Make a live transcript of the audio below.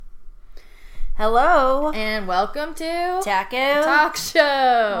Hello. And welcome to Taco Talk Show.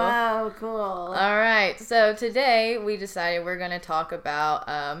 Wow, cool. All right. So today we decided we're going to talk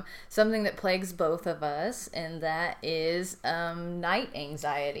about something that plagues both of us, and that is night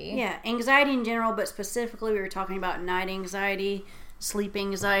anxiety. Yeah, anxiety in general, but specifically we were talking about night anxiety, sleep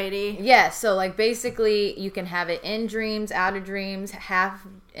anxiety. Yeah, so like basically you can have it in dreams, out of dreams, half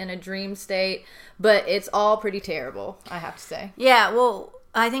in a dream state, but it's all pretty terrible, I have to say. Yeah, well,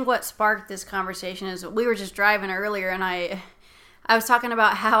 I think what sparked this conversation is we were just driving earlier, and I was talking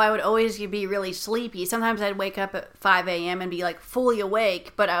about how I would always be really sleepy. Sometimes I'd wake up at 5 a.m. and be like fully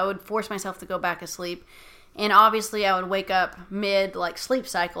awake, but I would force myself to go back to sleep. And obviously I would wake up mid like sleep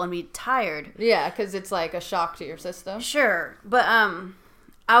cycle and be tired. Yeah, because it's like a shock to your system. Sure, but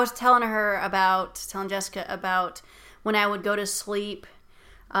I was telling Jessica about when I would go to sleep,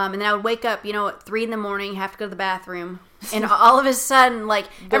 and then I would wake up, at 3 a.m, have to go to the bathroom, and all of a sudden, like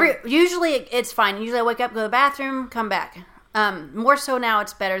usually it's fine. Usually I wake up, go to the bathroom, come back. More so now,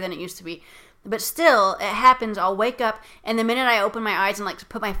 it's better than it used to be, but still, it happens. I'll wake up, and the minute I open my eyes and like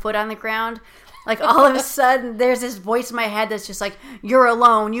put my foot on the ground, like all of a sudden, there's this voice in my head that's just like, "You're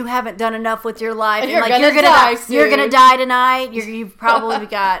alone. You haven't done enough with your life. And you're like gonna die soon. You're gonna die tonight. You've probably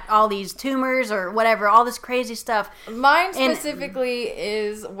got all these tumors or whatever, all this crazy stuff." Mine specifically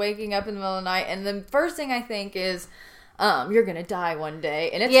is waking up in the middle of the night, and the first thing I think is, you're going to die one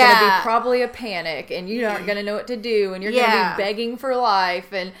day, and it's going to be probably a panic, and you aren't going to know what to do, and you're going to be begging for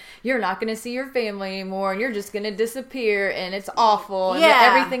life, and you're not going to see your family anymore, and you're just going to disappear, and it's awful, and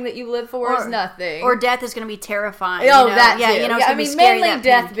everything that you live for is nothing. Or death is going to be terrifying. Oh, that too. It's I mean, mainly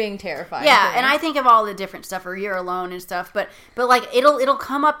death being terrifying. Yeah, and I think of all the different stuff, or you're alone and stuff, but like, it'll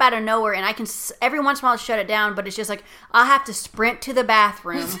come up out of nowhere, and I can, every once in a while, shut it down, but it's just like, I'll have to sprint to the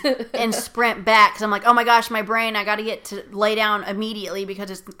bathroom and sprint back, because I'm like, oh my gosh, my brain, I got to get to lay down immediately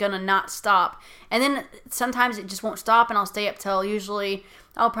because it's gonna not stop. And then sometimes it just won't stop, and I'll stay up till usually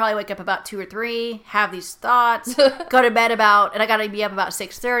I'll probably wake up about 2 or 3, have these thoughts, go to bed and I gotta be up about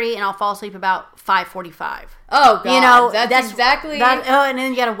 6:30, and I'll fall asleep about 5:45. Oh god, that's exactly that. Oh, and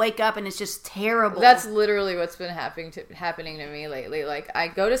then you gotta wake up, and it's just terrible. That's literally what's been happening to me lately. Like, I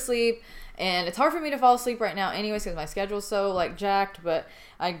go to sleep, and it's hard for me to fall asleep right now anyways because my schedule's so like jacked, but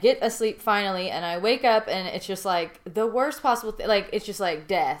I get asleep finally, and I wake up, and it's just like the worst possible thing. Like, it's just like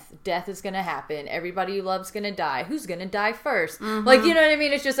death is gonna happen, everybody you love's gonna die, who's gonna die first? Like, you know what I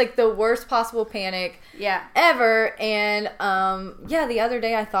mean? It's just like the worst possible panic ever. And the other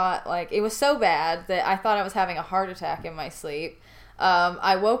day I thought, like, it was so bad that I thought I was having a heart attack in my sleep.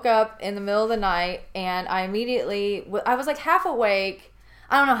 I woke up in the middle of the night, and I was like half awake.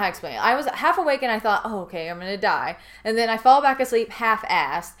 I don't know how to explain it. I was half awake, and I thought, oh, okay, I'm going to die. And then I fall back asleep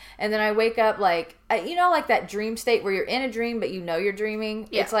half-assed. And then I wake up like, like that dream state where you're in a dream, but you know you're dreaming.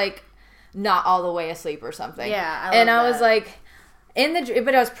 Yeah. It's like not all the way asleep or something. Yeah, I was like,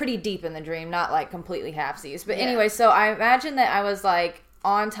 but I was pretty deep in the dream, not like completely half-seized. But anyway, so I imagine that I was like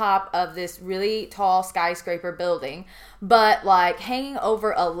on top of this really tall skyscraper building, but like hanging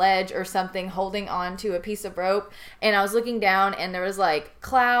over a ledge or something, holding on to a piece of rope, and I was looking down, and there was like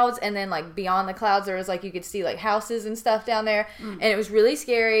clouds, and then like beyond the clouds there was like, you could see like houses and stuff down there, and it was really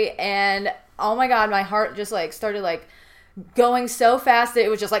scary, and oh my god, my heart just like started like going so fast that it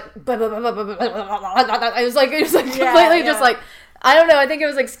was just like it was like completely just like, I don't know, I think it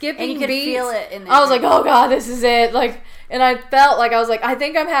was like skipping beats. And you could feel it in there. I was like, oh god, this is it. Like, and I felt like, I was like, I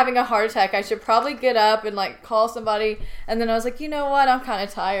think I'm having a heart attack. I should probably get up and like call somebody. And then I was like, you know what? I'm kind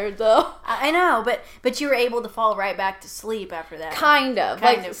of tired though. I know, but you were able to fall right back to sleep after that. Kind of.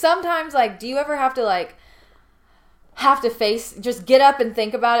 Sometimes, like, do you ever have to just get up and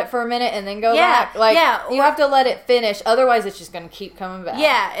think about it for a minute and then go back? Like, you have to let it finish. Otherwise, it's just going to keep coming back.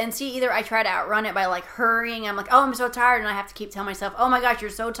 Yeah, and see, either I try to outrun it by, like, hurrying. I'm like, oh, I'm so tired, and I have to keep telling myself, oh, my gosh,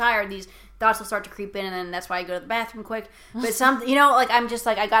 you're so tired. These thoughts will start to creep in, and then that's why I go to the bathroom quick. But I'm just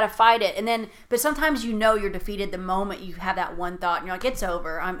like, I got to fight it. And then, but sometimes you're defeated the moment you have that one thought, and you're like, it's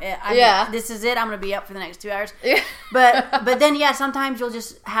over. This is it. I'm going to be up for the next 2 hours. Yeah. But then, sometimes you'll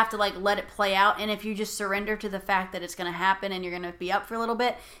just have to, like, let it play out. And if you just surrender to the fact that it's going to happen and you're going to be up for a little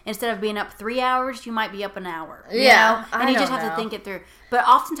bit, instead of being up 3 hours, you might be up an hour. And you just have to think it through. But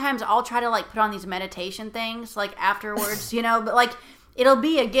oftentimes I'll try to, like, put on these meditation things, like, afterwards, but, like, it'll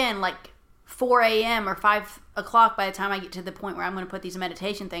be, again, like, 4 a.m. or 5 o'clock by the time I get to the point where I'm going to put these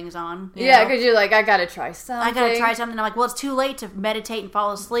meditation things on. Yeah, because you're like, I got to try something. I got to try something. I'm like, well, it's too late to meditate and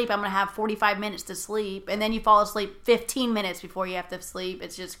fall asleep. I'm going to have 45 minutes to sleep. And then you fall asleep 15 minutes before you have to sleep.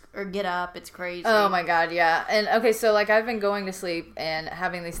 It's just, or get up. It's crazy. Oh my God, yeah. And okay, so like I've been going to sleep and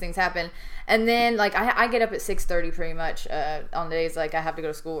having these things happen. And then like I get up at 6:30 pretty much on days like I have to go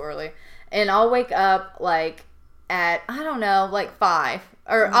to school early. And I'll wake up like at, I don't know, like 5.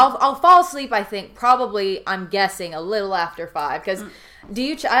 Or I'll fall asleep, I think, probably, I'm guessing, a little after 5. Because do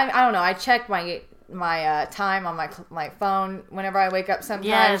you, I don't know, I check my time on my phone whenever I wake up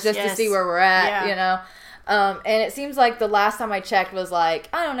sometimes to see where we're at, you know. And it seems like the last time I checked was like,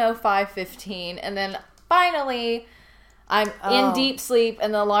 I don't know, 5:15. And then finally, I'm in deep sleep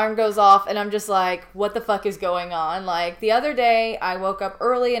and the alarm goes off and I'm just like, what the fuck is going on? Like the other day, I woke up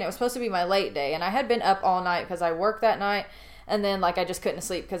early and it was supposed to be my late day. And I had been up all night because I worked that night. And then, like, I just couldn't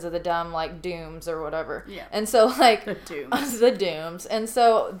sleep because of the dumb, like, dooms or whatever. Yeah. And so, like... The dooms. The dooms. And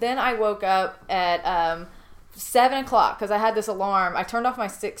so, then I woke up at 7 o'clock because I had this alarm. I turned off my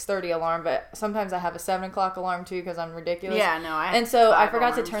 6:30 alarm, but sometimes I have a 7 o'clock alarm, too, because I'm ridiculous. Yeah, no, I have And so, I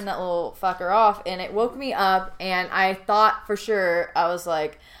forgot alarms. to turn that little fucker off, and it woke me up, and I thought for sure, I was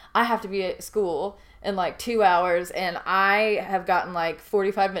like, I have to be at school in like 2 hours, and I have gotten like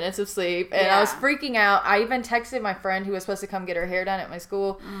 45 minutes of sleep, and I was freaking out. I even texted my friend who was supposed to come get her hair done at my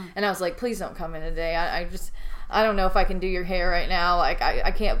school, and I was like, please don't come in today. I don't know if I can do your hair right now. Like,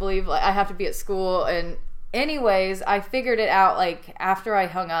 I can't believe like I have to be at school. And anyways, I figured it out like after I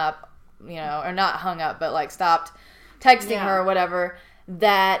hung up, you know, or not hung up, but like stopped texting her or whatever,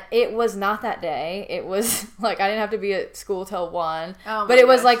 that it was not that day. It was like I didn't have to be at school till 1. But it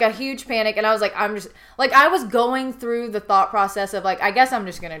was like a huge panic, and I was like, I'm just like, I was going through the thought process of like, I guess I'm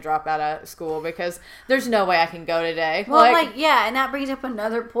just gonna drop out of school because there's no way I can go today. Well, like yeah, and that brings up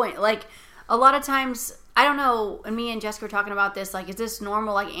another point. Like a lot of times, I don't know, and me and Jessica were talking about this, like, is this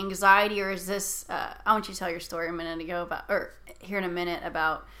normal like anxiety, or is this I want you to tell your story a minute ago about, or here in a minute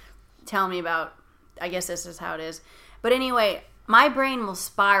about telling me about, I guess this is how it is. But anyway, my brain will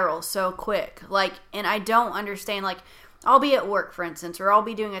spiral so quick, like, and I don't understand, like, I'll be at work, for instance, or I'll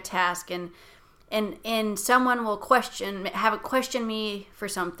be doing a task, and someone will question me for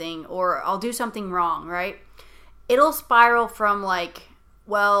something, or I'll do something wrong, right? It'll spiral from, like,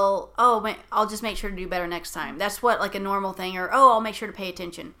 well, oh, man, I'll just make sure to do better next time. That's what, like, a normal thing, or, oh, I'll make sure to pay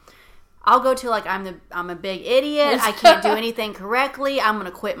attention. I'll go to, like, I'm a big idiot. I can't do anything correctly. I'm going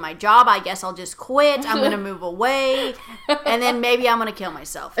to quit my job. I guess I'll just quit. I'm going to move away. And then maybe I'm going to kill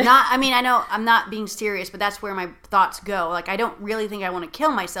myself. I know I'm not being serious, but that's where my thoughts go. Like, I don't really think I want to kill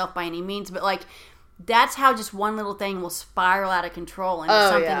myself by any means, but, like, that's how just one little thing will spiral out of control into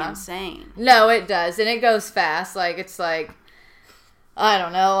something insane. No, it does. And it goes fast. Like, it's like, I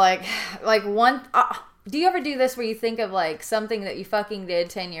don't know, like one... do you ever do this where you think of, like, something that you fucking did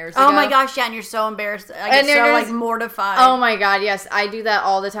 10 years ago? Oh, my gosh, yeah, and you're so embarrassed. I get so, like, mortified. Oh, my God, yes. I do that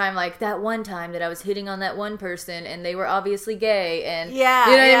all the time. Like, that one time that I was hitting on that one person, and they were obviously gay, and... Yeah,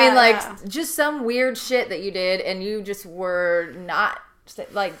 you know what I mean? Like, just some weird shit that you did, and you just were not...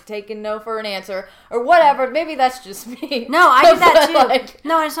 like taking no for an answer or whatever. Maybe that's just me. No, I do that too. Like,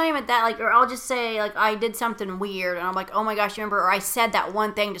 no, it's not even that. Like, or I'll just say like I did something weird, and I'm like, oh my gosh, you remember? Or I said that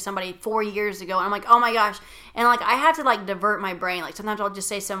one thing to somebody 4 years ago, and I'm like, oh my gosh, and like I have to like divert my brain. Like sometimes I'll just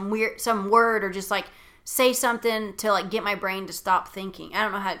say some word, or just like say something to like get my brain to stop thinking. I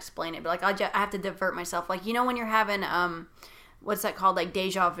don't know how to explain it, but like I have to divert myself. Like, you know when you're having what's that called? Like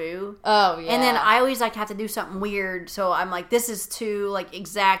deja vu. Oh, yeah. And then I always like have to do something weird. So I'm like, this is too like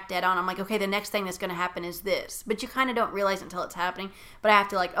exact, dead on. I'm like, okay, the next thing that's going to happen is this. But you kind of don't realize until it's happening. But I have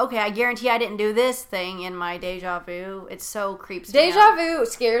to like, okay, I guarantee I didn't do this thing in my deja vu. It so creeps me out. Deja vu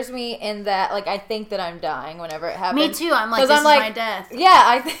scares me in that like I think that I'm dying whenever it happens. Me too. I'm like, this is my death.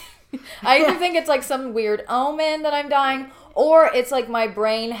 Yeah, I either think it's like some weird omen that I'm dying, or it's like my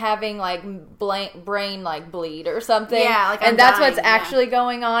brain having like brain like bleed or something. Yeah, like and that's dying, what's actually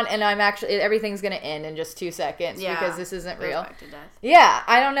going on, and everything's gonna end in just 2 seconds because this isn't real. Back to death. Yeah,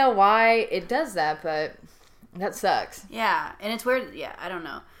 I don't know why it does that, but that sucks. Yeah, and it's weird. Yeah, I don't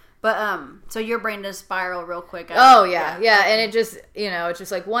know. But so your brain does spiral real quick. Yeah, and it just it's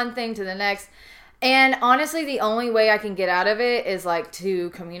just like one thing to the next. And honestly, the only way I can get out of it is like to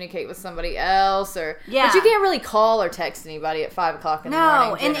communicate with somebody else, but you can't really call or text anybody at 5 o'clock in the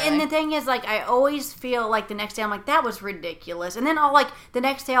morning. No, and the thing is, like, I always feel like the next day I'm like, that was ridiculous, and then I'll like the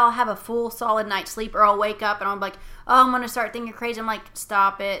next day I'll have a full solid night's sleep, or I'll wake up and I'm like, oh, I'm gonna start thinking crazy. I'm like,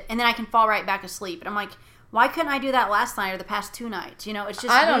 stop it, and then I can fall right back asleep, and I'm like, why couldn't I do that last night or the past 2 nights? You know, it's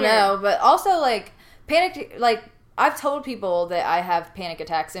just I don't know, but also like panic, like. I've told people that I have panic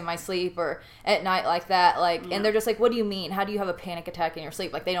attacks in my sleep or at night like that, like, and they're just like, what do you mean? How do you have a panic attack in your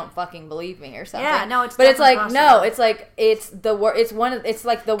sleep? Like, they don't fucking believe me or something. Yeah, no, it's but it's like, possible. no, it's like, it's like the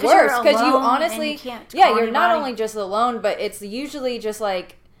worst. Because you honestly, you're not only just alone, but it's usually just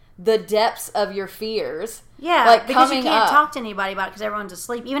like the depths of your fears. Yeah, like because coming you can't up. talk to anybody about it because everyone's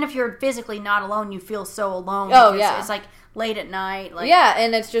asleep. Even if you're physically not alone, you feel so alone. Oh, yeah. It's like late at night. Like, yeah,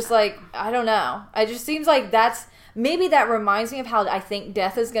 and it's just like, I don't know. It just seems like maybe that reminds me of how I think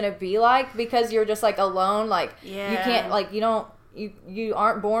death is going to be like, because you're just like alone. Like, you can't, like, you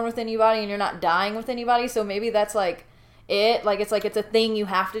aren't born with anybody and you're not dying with anybody. So maybe that's like it. Like, it's a thing you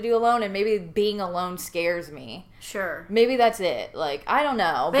have to do alone, and maybe being alone scares me. Sure. Maybe that's it. Like, I don't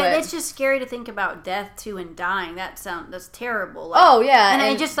know. But it's just scary to think about death too and dying. That's terrible. Like, oh, yeah.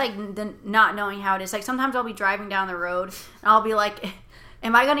 And just like the not knowing how it is. Like, sometimes I'll be driving down the road and I'll be like,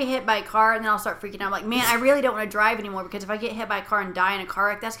 am I going to get hit by a car? And then I'll start freaking out. I'm like, man, I really don't want to drive anymore, because if I get hit by a car and die in a car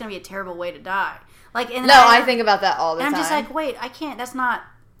wreck, that's going to be a terrible way to die. Like, and I think about that all the time. And I'm just like, wait, I can't. That's not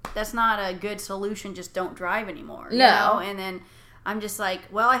a good solution. Just don't drive anymore. You No. know? And then I'm just like,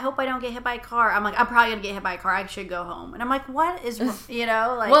 well, I hope I don't get hit by a car. I'm like, I'm probably going to get hit by a car. I should go home. And I'm like, what is, like.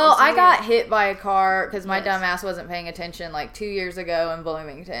 Well, I got hit by a car because my dumb ass wasn't paying attention like 2 years ago in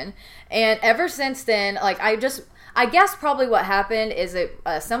Bloomington. And ever since then, like, I guess probably what happened is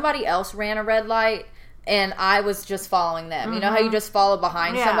that somebody else ran a red light and I was just following them. Mm-hmm. You know how you just follow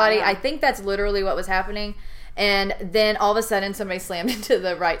behind somebody? Yeah. I think that's literally what was happening. And then all of a sudden somebody slammed into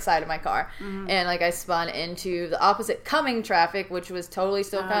the right side of my car. Mm-hmm. And like I spun into the opposite coming traffic, which was totally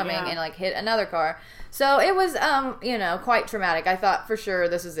still coming, and like hit another car. So it was, quite traumatic. I thought for sure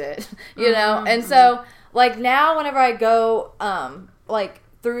this is it, you know? And so like now whenever I go, like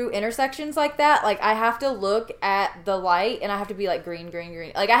through intersections like that, like I have to look at the light and I have to be like green, green,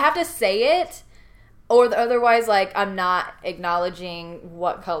 green. Like I have to say it, or otherwise like I'm not acknowledging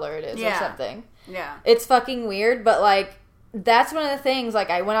what color it is or something. Yeah. It's fucking weird, but like that's one of the things, like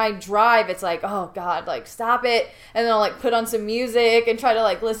when I drive, it's like, oh god, like stop it, and then I'll like put on some music and try to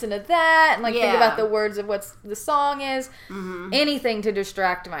like listen to that and like think about the words of what the song is, anything to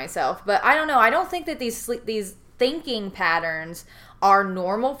distract myself. But I don't know, I don't think that these thinking patterns are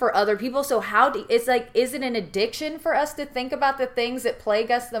normal for other people. So it's like, is it an addiction for us to think about the things that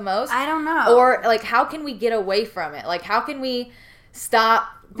plague us the most? I don't know. Or like, how can we get away from it? Like, how can we stop?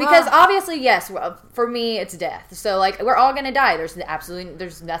 Because obviously, yes, for me, it's death. So like, we're all gonna die. There's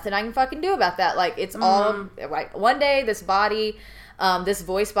nothing I can fucking do about that. Like, it's all like, one day this body, this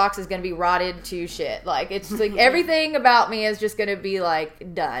voice box is gonna be rotted to shit. Like, it's like everything about me is just gonna be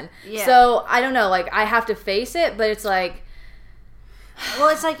like done. Yeah. So I don't know. Like, I have to face it, but it's like. Well,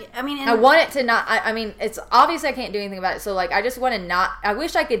 it's like, I mean... I want it to not... I mean, it's obvious I can't do anything about it, so, like, I just want to not... I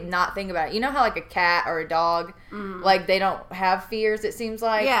wish I could not think about it. You know how, like, a cat or a dog, like, they don't have fears, it seems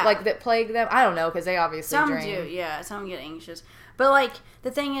like? Yeah. Like, that plague them? I don't know, because they obviously dream. Some do, yeah. Some get anxious. But, like, the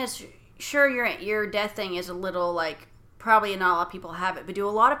thing is, sure, your death thing is a little, like, probably not a lot of people have it, but do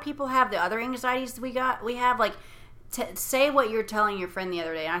a lot of people have the other anxieties we have? Like, say what you're telling your friend the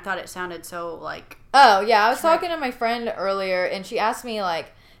other day, and I thought it sounded so, like... Oh, yeah, I was talking to my friend earlier, and she asked me,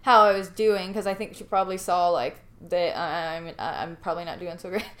 like, how I was doing, because I think she probably saw, like, that I'm probably not doing so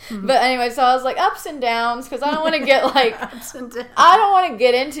great. Mm-hmm. But anyway, so I was like, ups and downs, because I don't want to get, like, ups and downs. I don't want to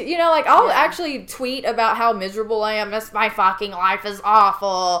get into, like, I'll actually tweet about how miserable I am. My fucking life is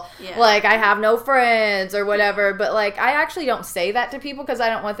awful. Yeah. Like, I have no friends or whatever. But, like, I actually don't say that to people because I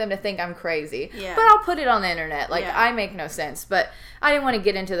don't want them to think I'm crazy. Yeah. But I'll put it on the internet. Like, I make no sense. But I didn't want to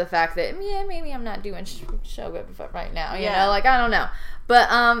get into the fact that, maybe I'm not doing so good right now. You know, like, I don't know.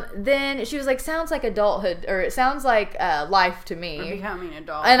 But then she was like, sounds like adulthood, or it sounds like life to me. Or becoming an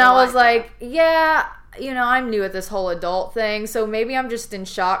adult. And I was like, I'm new at this whole adult thing, so maybe I'm just in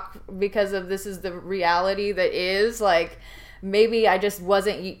shock because of this is the reality that is. Like, maybe I just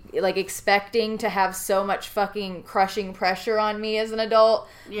wasn't, like, expecting to have so much fucking crushing pressure on me as an adult.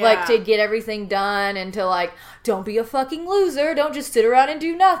 Yeah. Like, to get everything done and to, like, don't be a fucking loser. Don't just sit around and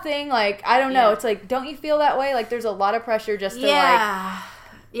do nothing. Like, I don't know. It's like, don't you feel that way? Like, there's a lot of pressure just to, like...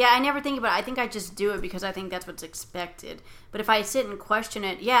 Yeah, I never think about it. I think I just do it because I think that's what's expected. But if I sit and question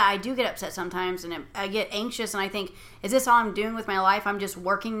it, I do get upset sometimes, and I get anxious, and I think, is this all I'm doing with my life? I'm just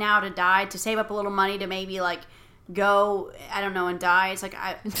working now to die, to save up a little money to maybe, like, go, I don't know, and die. It's like,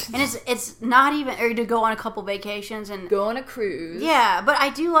 and it's not even, or to go on a couple vacations and go on a cruise. Yeah, but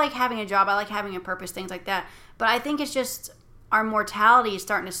I do like having a job. I like having a purpose, things like that. But I think it's just our mortality is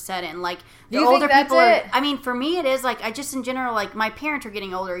starting to set in. Like, the older people are, I mean, for me it is, like, I just in general, like, my parents are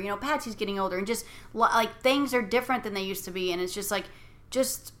getting older, Patsy's getting older, and just like things are different than they used to be, and it's just like,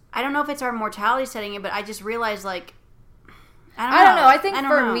 just, I don't know if it's our mortality setting it, but I just realized, like, I don't know. I think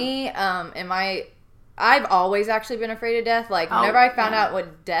for me, I've always actually been afraid of death. Like, whenever I found out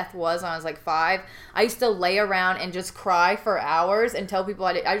what death was when I was, like, 5, I used to lay around and just cry for hours and tell people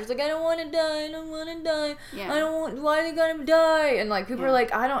I was like, I don't want to die. I don't want to die. Yeah. I don't want, why are they going to die? And, like, people are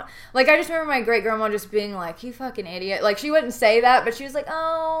like, I don't, like, I just remember my great-grandma just being like, you fucking idiot. Like, she wouldn't say that, but she was like,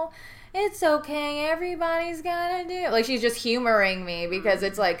 oh, it's okay, everybody's gotta do it. Like, she's just humoring me because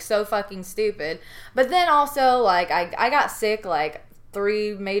it's, like, so fucking stupid. But then also, like, I got sick, like,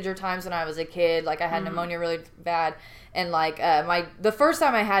 3 major times when I was a kid. Like, I had pneumonia really bad. And, like, the first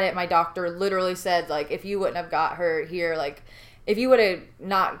time I had it, my doctor literally said, like, if you wouldn't have got her here, like, if you would have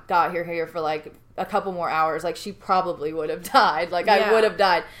not got her here for, like, a couple more hours, like, she probably would have died. Like, I would have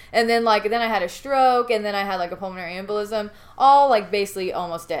died. And then, like, then I had a stroke, and then I had, like, a pulmonary embolism, all, like, basically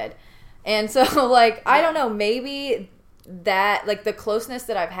almost dead. And so, like, I don't know, maybe that, like, the closeness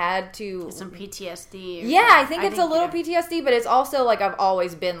that I've had to some PTSD. I think it's a little PTSD, but it's also, like, I've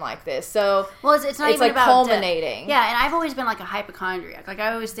always been like this. So, well, it's not even like about culminating. Yeah, and I've always been, like, a hypochondriac. Like,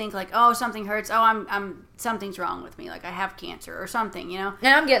 I always think, like, oh, something hurts. Oh, I'm something's wrong with me. Like, I have cancer or something, you know?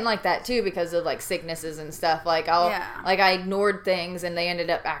 And I'm getting like that, too, because of, like, sicknesses and stuff. Like, like, I ignored things, and they ended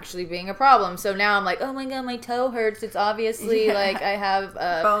up actually being a problem. So now I'm like, oh, my God, my toe hurts. It's obviously, like, I have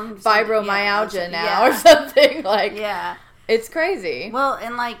fibromyalgia now or something. Like, it's crazy. Well,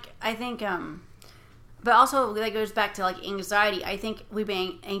 and, like, I think, but also, that goes back to, like, anxiety. I think we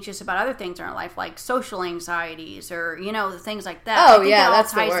being anxious about other things in our life, like social anxieties or, you know, things like that. Oh, I think yeah, it all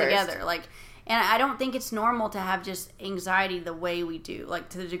that's ties the worst. together. Like, and I don't think it's normal to have just anxiety the way we do, like,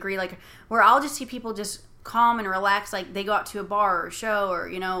 to the degree, like, where I'll just see people just calm and relax, like, they go out to a bar or a show or,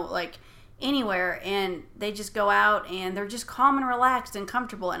 you know, like, anywhere, and they just go out and they're just calm and relaxed and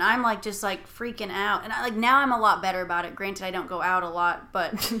comfortable, and I'm like just like freaking out, and now I'm a lot better about it. Granted, I don't go out a lot,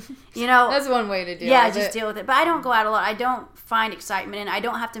 but you know, that's one way to deal with it. Just deal with it. But I don't go out a lot. I don't find excitement, and I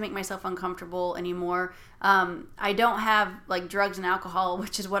don't have to make myself uncomfortable anymore. I don't have like drugs and alcohol,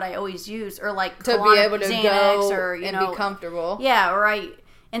 which is what I always use, or like to be able to Xanax go or and be comfortable. Yeah, right.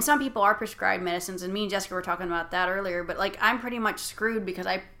 And some people are prescribed medicines, and me and Jessica were talking about that earlier. But like, I'm pretty much screwed because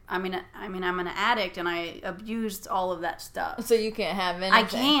I'm an addict, and I abused all of that stuff. So you can't have anything.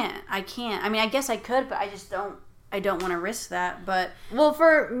 I can't. I mean, I guess I could, but I just don't. I don't want to risk that. But well,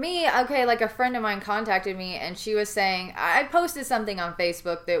 for me, okay, like a friend of mine contacted me, and she was saying, I posted something on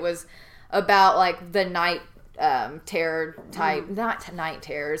Facebook that was about like the night terror type, not night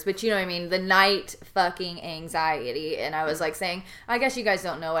terrors, but you know what I mean, the night fucking anxiety. And I was like saying, I guess you guys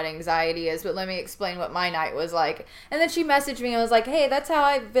don't know what anxiety is, but let me explain what my night was like. And then she messaged me and was like, hey, that's how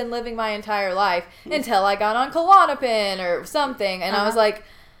I've been living my entire life until I got on Klonopin or something. And I was like,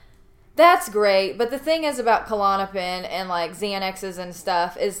 that's great, but the thing is about Klonopin and like Xanaxes and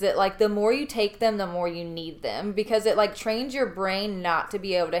stuff is that like the more you take them, the more you need them, because it like trains your brain not to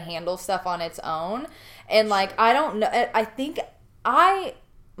be able to handle stuff on its own. And like, I don't know, I think I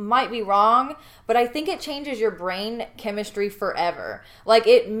might be wrong, but I think it changes your brain chemistry forever. Like,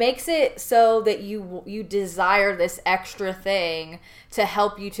 it makes it so that you desire this extra thing to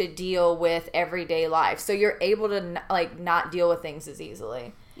help you to deal with everyday life. So you're able to like not deal with things as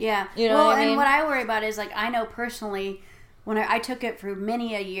easily. Yeah. You know what I mean? And what I worry about is like, I know personally when I took it for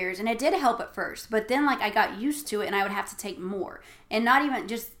many a years, and it did help at first, but then like I got used to it, and I would have to take more. And not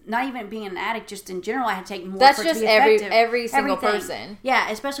even being an addict, just in general, I had to take more. That's for just it to be effective. every single person. Yeah,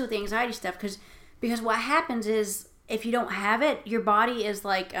 especially with the anxiety stuff, because what happens is if you don't have it, your body is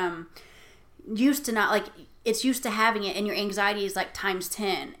like used to not like. It's used to having it, and your anxiety is like times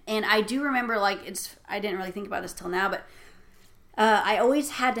 10. And I do remember like I didn't really think about this till now, but I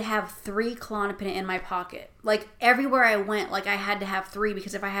always had to have 3 Klonopin in my pocket. Like, everywhere I went, like, I had to have 3,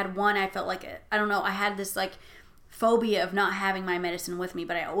 because if I had one, I felt like, I don't know, I had this, like, phobia of not having my medicine with me,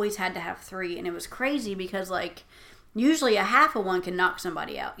 but I always had to have 3, and it was crazy because, like, usually a half of one can knock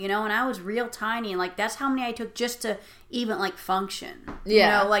somebody out, you know, and I was real tiny, and, like, that's how many I took just to even, like, function.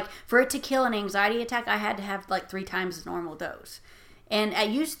 Yeah. You know, like, for it to kill an anxiety attack, I had to have, like, 3 times the normal dose. And I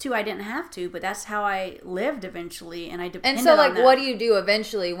used to, I didn't have to, but that's how I lived eventually, and I depended on that. And so, like, what do you do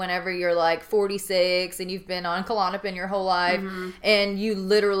eventually whenever you're, like, 46 and you've been on Klonopin your whole life, and you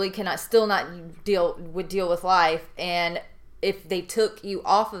literally cannot deal with life, and if they took you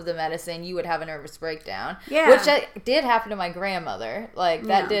off of the medicine, you would have a nervous breakdown. Yeah. Which did happen to my grandmother. Like,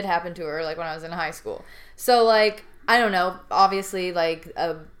 that did happen to her, like, when I was in high school. So, like, I don't know, obviously, like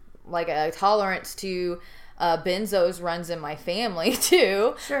a tolerance to benzos runs in my family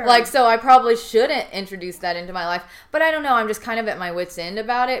too. Sure. Like, so I probably shouldn't introduce that into my life. But I don't know. I'm just kind of at my wit's end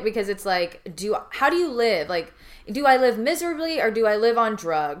about it because it's like, how do you live? Like, do I live miserably or do I live on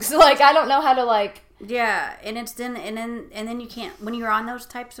drugs? Like, I don't know how to like. Yeah, and then you can't, when you're on those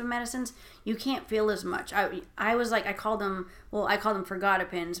types of medicines, you can't feel as much. I was like, I called them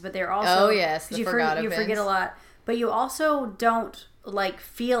Forgotapins, but they're also, the Forgotapins. You forget a lot, but you also don't like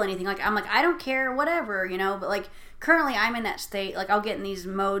feel anything. Like, I'm like, I don't care, whatever, you know, but like currently I'm in that state. Like, I'll get in these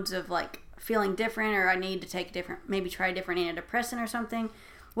modes of like feeling different, or I need to take try a different antidepressant or something.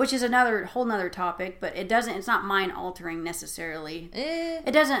 Which is whole nother topic, but it's not mind altering necessarily.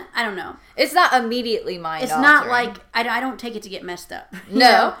 It doesn't, I don't know. It's not immediately mind altering. It's not like, I don't take it to get messed up.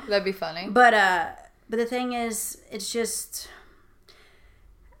 No, that'd be funny. But the thing is, it's just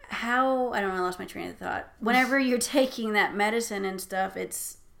how, I don't know, I lost my train of thought. Whenever you're taking that medicine and stuff,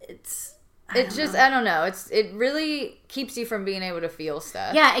 I don't know. It really keeps you from being able to feel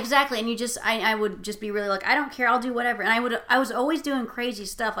stuff. Yeah, exactly. And you just, I would just be really like, I don't care, I'll do whatever. And I was always doing crazy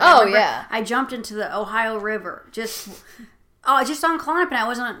stuff. Like, I jumped into the Ohio River just on Klonopin. I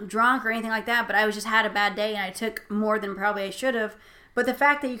wasn't drunk or anything like that, but I just had a bad day and I took more than probably I should have. But the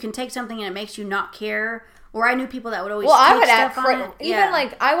fact that you can take something and it makes you not care, or I knew people that would always take stuff on it. Even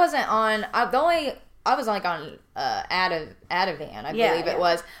like I wasn't on. I was like on Ativan, I believe it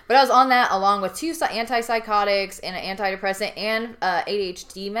was. But I was on that along with 2 antipsychotics and an antidepressant and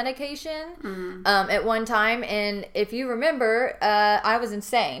ADHD medication at one time. And if you remember, I was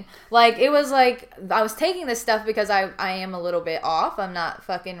insane. Like, it was like I was taking this stuff because I am a little bit off. I'm not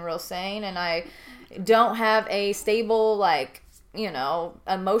fucking real sane. And I don't have a stable, like, you know,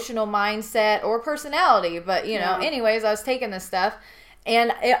 emotional mindset or personality. But, you know, anyways, I was taking this stuff.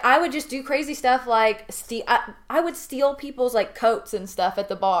 And I would just do crazy stuff like I would steal people's like coats and stuff at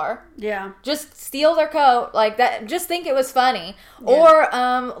the bar. Yeah. Just steal their coat like that. Just think it was funny. Yeah.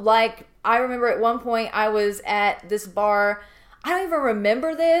 Or like I remember at one point I was at this bar. I don't even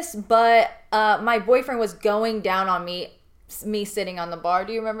remember this, but my boyfriend was going down on me sitting on the bar.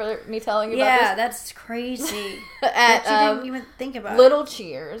 Do you remember me telling you about this? Yeah, that's crazy. You didn't even think about Little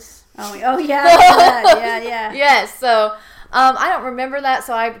Cheers. Oh yeah. Yeah. Yes, so I don't remember that,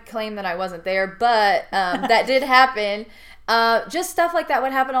 so I claim that I wasn't there, but that did happen. Just stuff like that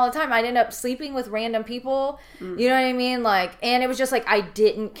would happen all the time. I'd end up sleeping with random people. You know what I mean? Like, and it was just like I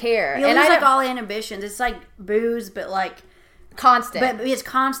didn't care. You lose like all inhibitions. It's like booze, but like constant. But it's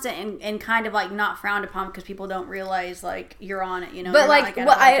constant and kind of like not frowned upon because people don't realize like you're on it. You know. But like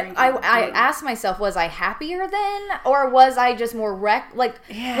what I asked myself, was I happier then, or was I just more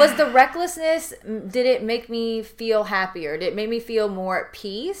was the recklessness? Did it make me feel happier? Did it make me feel more at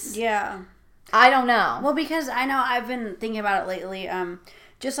peace? Yeah. I don't know. Well, because I know I've been thinking about it lately.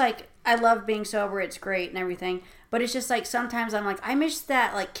 Just like I love being sober, it's great and everything. But it's just like sometimes I'm like, I miss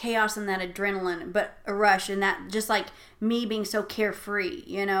that like chaos and that adrenaline, but a rush and that just like me being so carefree,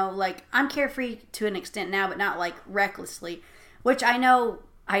 you know? Like I'm carefree to an extent now, but not like recklessly, which I know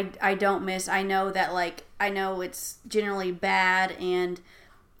I don't miss. I know that like, I know it's generally bad and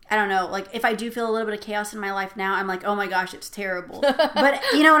I don't know, like if I do feel a little bit of chaos in my life now, I'm like, oh my gosh, it's terrible. But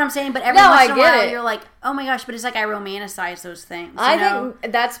you know what I'm saying? But every once in a while, you're like, oh my gosh, but it's like I romanticize those things. I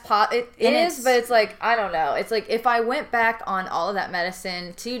think that's it is, but it's like, I don't know. It's like if I went back on all of that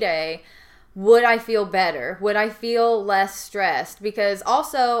medicine today, would I feel better? Would I feel less stressed? Because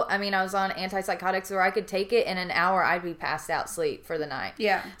also, I mean, I was on antipsychotics where I could take it in an hour, I'd be passed out sleep for the night.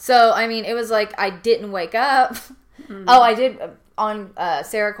 Yeah. So, I mean, it was like I didn't wake up. Mm-hmm. Oh, I did. On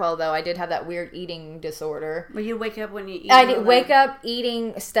Seroquel, though, I did have that weird eating disorder. Well, you wake up when you eat. I did wake up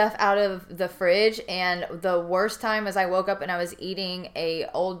eating stuff out of the fridge, and the worst time is I woke up and I was eating a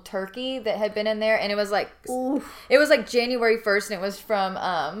old turkey that had been in there, and it was like it was like January 1st, and it was from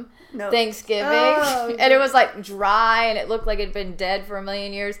Thanksgiving, and it was like dry, and it looked like it'd been dead for a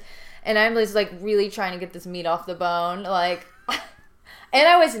million years, and I was like really trying to get this meat off the bone, like. And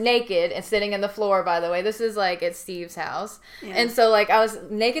I was naked and sitting in the floor, by the way. This is, like, at Steve's house. Yeah. And so, like, I was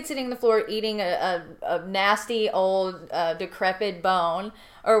naked sitting on the floor eating a nasty, old, decrepit bone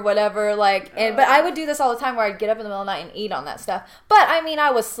or whatever. Like, but I would do this all the time where I'd get up in the middle of the night and eat on that stuff. But, I mean,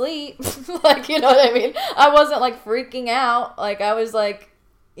 I was asleep. Like, you know what I mean? I wasn't, like, freaking out. Like, I was, like,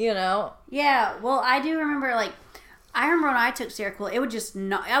 you know. Yeah, well, I do remember, like, I remember when I took Seroquel, it would just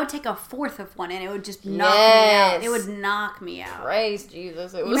I would take a fourth of one and it would just knock me out. It would knock me out. Praise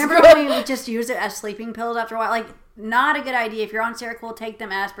Jesus. It was Remember when we would just use it as sleeping pills after a while? Like, not a good idea. If you're on Seroquel, take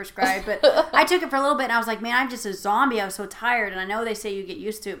them as prescribed. But I took it for a little bit and I was like, man, I'm just a zombie. I was so tired. And I know they say you get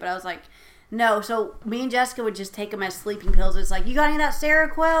used to it, but I was like, No, so me and Jessica would just take them as sleeping pills. It's like, you got any of that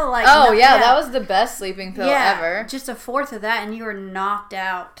Seroquel? Like, that was the best sleeping pill ever. Just a fourth of that, and you were knocked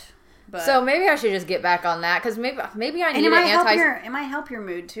out. But so maybe I should just get back on that, because maybe I need an it might help your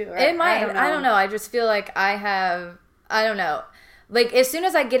mood too. Right? It might. I don't know. I just feel like I don't know. Like, as soon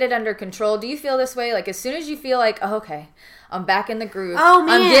as I get it under control, do you feel this way? Like, as soon as you feel like, oh, okay, I'm back in the groove. Oh,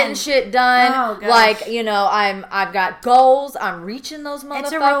 man. I'm getting shit done. Oh, gosh. Like, I've got goals. I'm reaching those motherfuckers.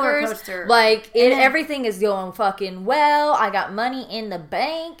 It's a roller coaster. Like, everything is going fucking well. I got money in the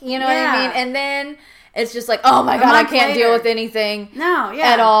bank. You know what I mean? And then it's just like, oh my God, I can't deal with anything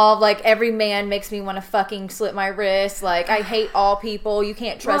at all. Like, every man makes me want to fucking slit my wrist. Like, I hate all people. You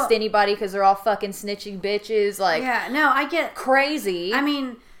can't trust anybody because they're all fucking snitchy bitches. Like, I get crazy. I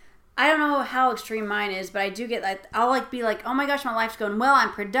mean, I don't know how extreme mine is, but I do get like, I'll like be like, oh my gosh, my life's going well.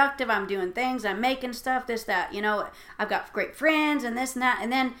 I'm productive. I'm doing things. I'm making stuff, this, that. I've got great friends and this and that.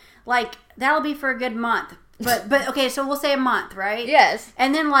 And then like, that'll be for a good month. But okay, so we'll say a month, right? Yes.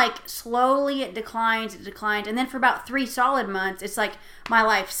 And then like slowly it declines, and then for about 3 solid months, it's like my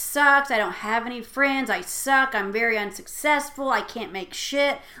life sucks. I don't have any friends. I suck. I'm very unsuccessful. I can't make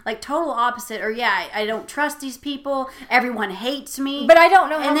shit. Like total opposite. Or I don't trust these people. Everyone hates me. But I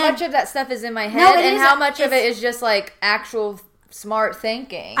don't know how much of that stuff is in my head and how much of it is just like actual smart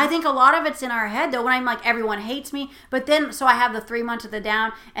thinking. I think a lot of it's in our head though, when I'm like, everyone hates me, but then so I have the 3 months of the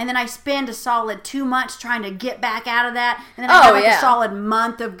down, and then I spend a solid 2 months trying to get back out of that, and then I have like a solid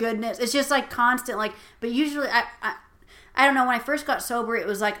month of goodness. It's just like constant, like, but usually I don't know, when I first got sober it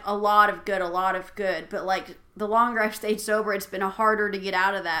was like a lot of good, but like the longer I've stayed sober, it's been harder to get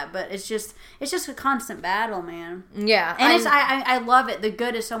out of that. But it's just a constant battle, man. Yeah. And I love it. The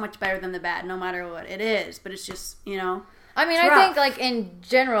good is so much better than the bad, no matter what it is. But it's just, I mean, I think, like, in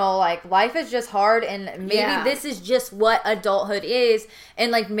general, like, life is just hard, and maybe this is just what adulthood is,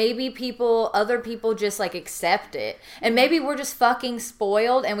 and, like, maybe other people just, like, accept it, and maybe we're just fucking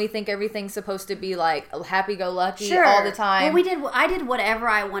spoiled, and we think everything's supposed to be, like, happy-go-lucky all the time. Well, I did whatever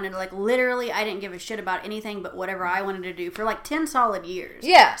I wanted, like, literally, I didn't give a shit about anything but whatever I wanted to do for, like, 10 solid years.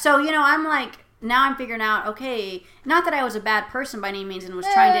 Yeah. So, I'm, like, now I'm figuring out, okay, not that I was a bad person by any means and was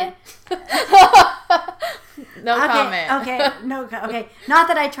trying to... No comment. Okay. Not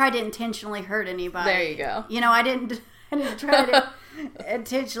that I tried to intentionally hurt anybody. There you go. I didn't try to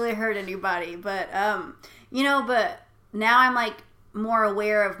intentionally hurt anybody, but but now I'm like more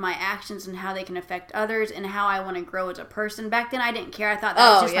aware of my actions and how they can affect others and how I want to grow as a person. Back then I didn't care. I thought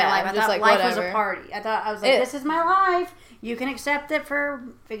that was just my life. I thought like, life was a party. I was like, this is my life. You can accept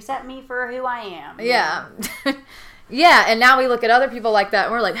me for who I am. Yeah. Yeah, and now we look at other people like that,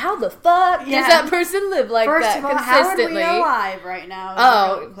 and we're like, how the fuck does that person live like First that of all, consistently? How are we alive right now?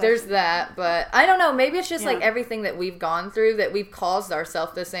 Oh, there's that, but I don't know. Maybe it's just like everything that we've gone through that we've caused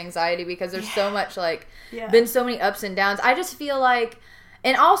ourselves this anxiety, because there's so much been so many ups and downs. I just feel like,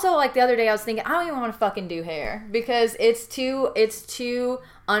 and also like the other day I was thinking, I don't even want to fucking do hair because it's too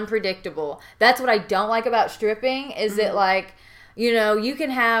unpredictable. That's what I don't like about stripping is that like, you can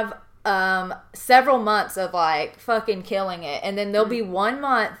have several months of like fucking killing it, and then there'll be 1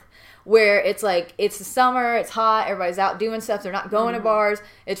 month where it's like it's the summer, it's hot, everybody's out doing stuff, they're not going to bars,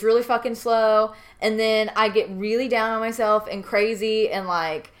 it's really fucking slow, and then I get really down on myself and crazy and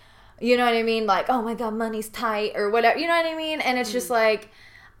like, you know what I mean, like, oh my god, money's tight or whatever, you know what I mean, and it's just like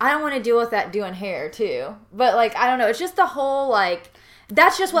I don't want to deal with that doing hair too, but like I don't know, it's just the whole like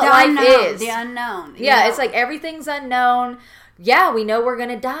that's just what life is, the unknown. It's like everything's unknown. Yeah, we know we're going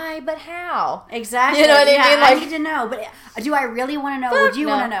to die, but how? Exactly. You know what I mean? Like, I need to know. But do I really want to know? Would you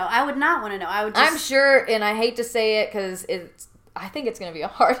want to know? I would not want to know. I would just... I'm sure, and I hate to say it because I think it's going to be a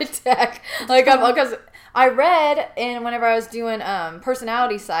heart attack. Like, because I read, and whenever I was doing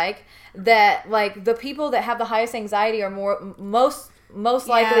personality psych, that, like, the people that have the highest anxiety are most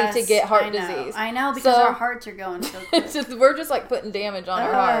likely to get heart disease. I know, because our hearts are going so quick. We're just, like, putting damage on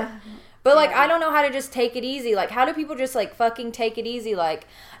our heart. But, like, I don't know how to just take it easy. Like, how do people just, like, fucking take it easy? Like,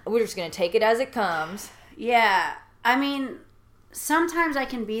 we're just going to take it as it comes. Yeah. I mean, sometimes I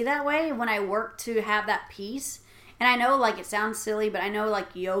can be that way when I work to have that peace. And I know, like, it sounds silly, but I know, like,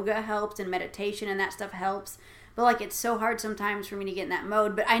 yoga helps and meditation and that stuff helps. But, like, it's so hard sometimes for me to get in that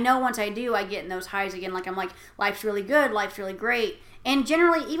mode. But I know once I do, I get in those highs again. Like, I'm like, life's really good. Life's really great. And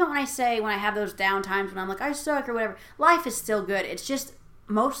generally, even when I have those down times when I'm like, I suck or whatever, life is still good. It's just...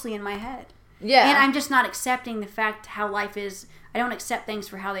 mostly in my head. Yeah. And I'm just not accepting the fact how life is. I don't accept things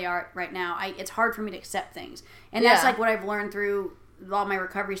for how they are right now. It's hard for me to accept things. And that's like what I've learned through all my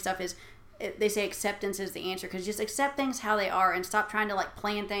recovery stuff is they say acceptance is the answer, because just accept things how they are and stop trying to like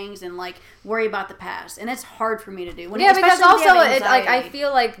plan things and like worry about the past. And it's hard for me to do. Because also I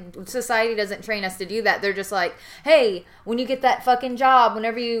feel like society doesn't train us to do that. They're just like, hey, when you get that fucking job,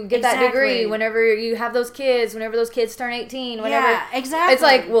 whenever you get that degree, whenever you have those kids, whenever those kids turn 18, whenever. Yeah, exactly. It's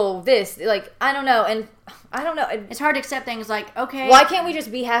like, well, this, like, I don't know. And I don't know. It's hard to accept things like, okay. Why can't we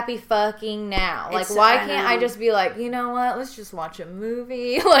just be happy fucking now? Like, why can't I just be like, you know what? Let's just watch a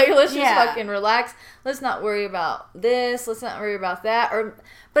movie. Like, let's just fucking relax. Let's not worry about this. Let's not worry about that.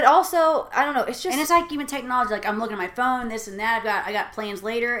 But also, I don't know. It's just. And it's like even technology. Like, I'm looking at my phone, this and that. I got plans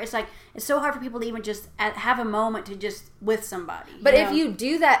later. It's like, it's so hard for people to even just have a moment to just with somebody. But if you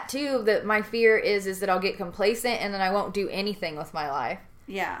do that too, my fear is that I'll get complacent and then I won't do anything with my life.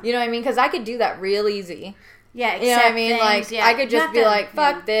 Yeah. You know what I mean? Because I could do that real easy. Yeah, you know what I mean? Like, I could just be like,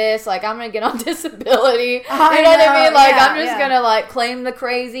 fuck this. Like, I'm going to get on disability. You know what I mean? Like, I'm just going to, like, claim the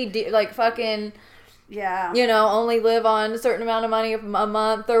crazy, like, fucking, you know, only live on a certain amount of money a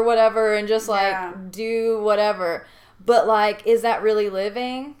month or whatever and just, like, do whatever. But, like, is that really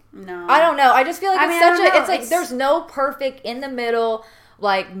living? No. I don't know. I just feel like it's like, there's no perfect in the middle,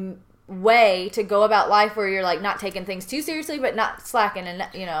 like, way to go about life where you're like not taking things too seriously but not slacking and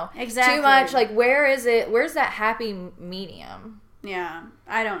too much. Like, where's that happy medium?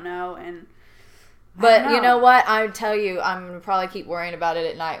 I don't know. But you know what, I tell you, I'm gonna probably keep worrying about it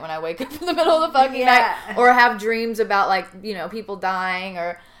at night when I wake up in the middle of the fucking night or have dreams about, like, you know, people dying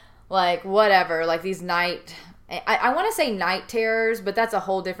or like whatever, like these night I want to say night terrors, but that's a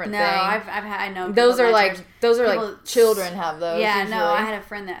whole different thing. I know those are like children have those. Yeah, usually. no, I had a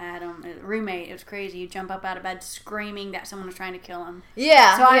friend that had them. A roommate. It was crazy. He'd jump up out of bed screaming that someone was trying to kill him.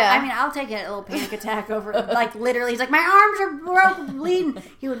 Yeah. So I mean, I'll take a little panic attack over like literally. He's like, my arms are broken, bleeding.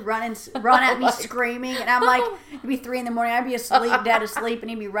 He would run at me screaming, and I'm like, it'd be 3 a.m. I'd be asleep, dead asleep, and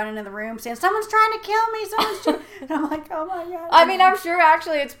he'd be running in the room saying, someone's trying to kill me. And I'm like, oh my god. I mean, I'm sure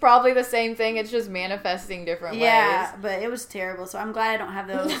actually it's probably the same thing. It's just manifesting different ways. Yeah, but it was terrible. So I'm glad I don't have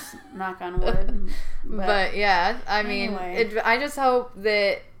those. Knock on wood. But yeah, I mean, I just hope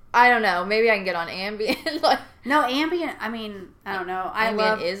that, I don't know, maybe I can get on Ambien. Like, no, Ambien, I mean, I don't know.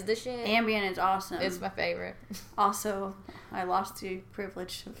 Ambien is the shit. Ambien is awesome. It's my favorite. Also, I lost the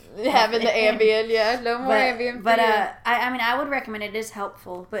privilege of having the Ambien. Yeah, no more Ambien. But I mean, I would recommend it. It is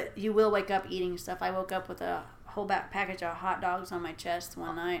helpful, but you will wake up eating stuff. I woke up with a whole package of hot dogs on my chest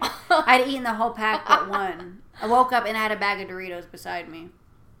one night. I'd eaten the whole pack but one. I woke up and I had a bag of Doritos beside me.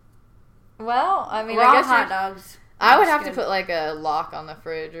 Well, I mean, raw I guess hot dogs. I would have to put like a lock on the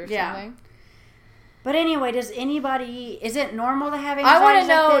fridge or something. But anyway, is it normal to have anxiety? I want to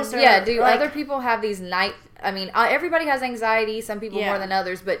know, like this, do other people have these everybody has anxiety, some people more than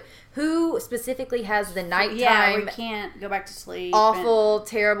others, but who specifically has the nighttime? Yeah, we can't go back to sleep. Awful,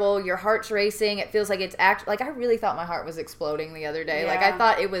 terrible, your heart's racing, it feels like it's like I really thought my heart was exploding the other day. Yeah. Like I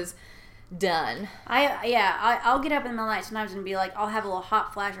thought it was done. I'll get up in the middle of the night sometimes and be like, I'll have a little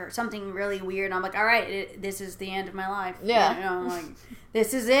hot flash or something really weird, and I'm like, all right, this is the end of my life. Yeah. You know, I'm like,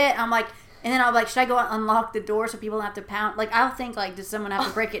 this is it. I'm like, and then I'll be like, should I go unlock the door so people don't have to pound? Like, I'll think, like, does someone have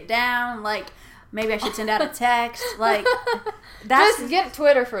to break it down? Like, maybe I should send out a text. Like, just get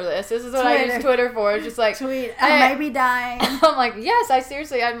Twitter for this. This is what I use Twitter for. It's just like, tweet, I may be dying. I'm like, yes,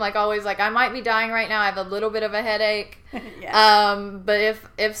 I'm like always like, I might be dying right now. I have a little bit of a headache. But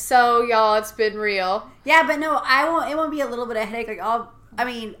if so, y'all, it's been real. Yeah, but no, it won't be a little bit of headache. Like,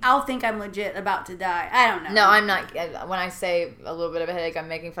 I'll think I'm legit about to die. I don't know. No, I'm not. When I say a little bit of a headache, I'm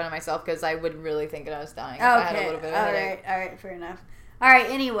making fun of myself because I would really think that I was dying if I had a little bit of a headache. All right, fair enough. All right,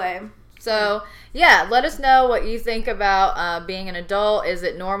 anyway. So, yeah, let us know what you think about being an adult. Is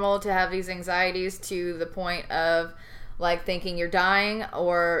it normal to have these anxieties to the point of, like, thinking you're dying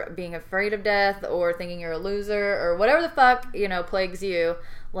or being afraid of death or thinking you're a loser or whatever the fuck, plagues you?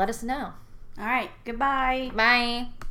 Let us know. All right, goodbye. Bye.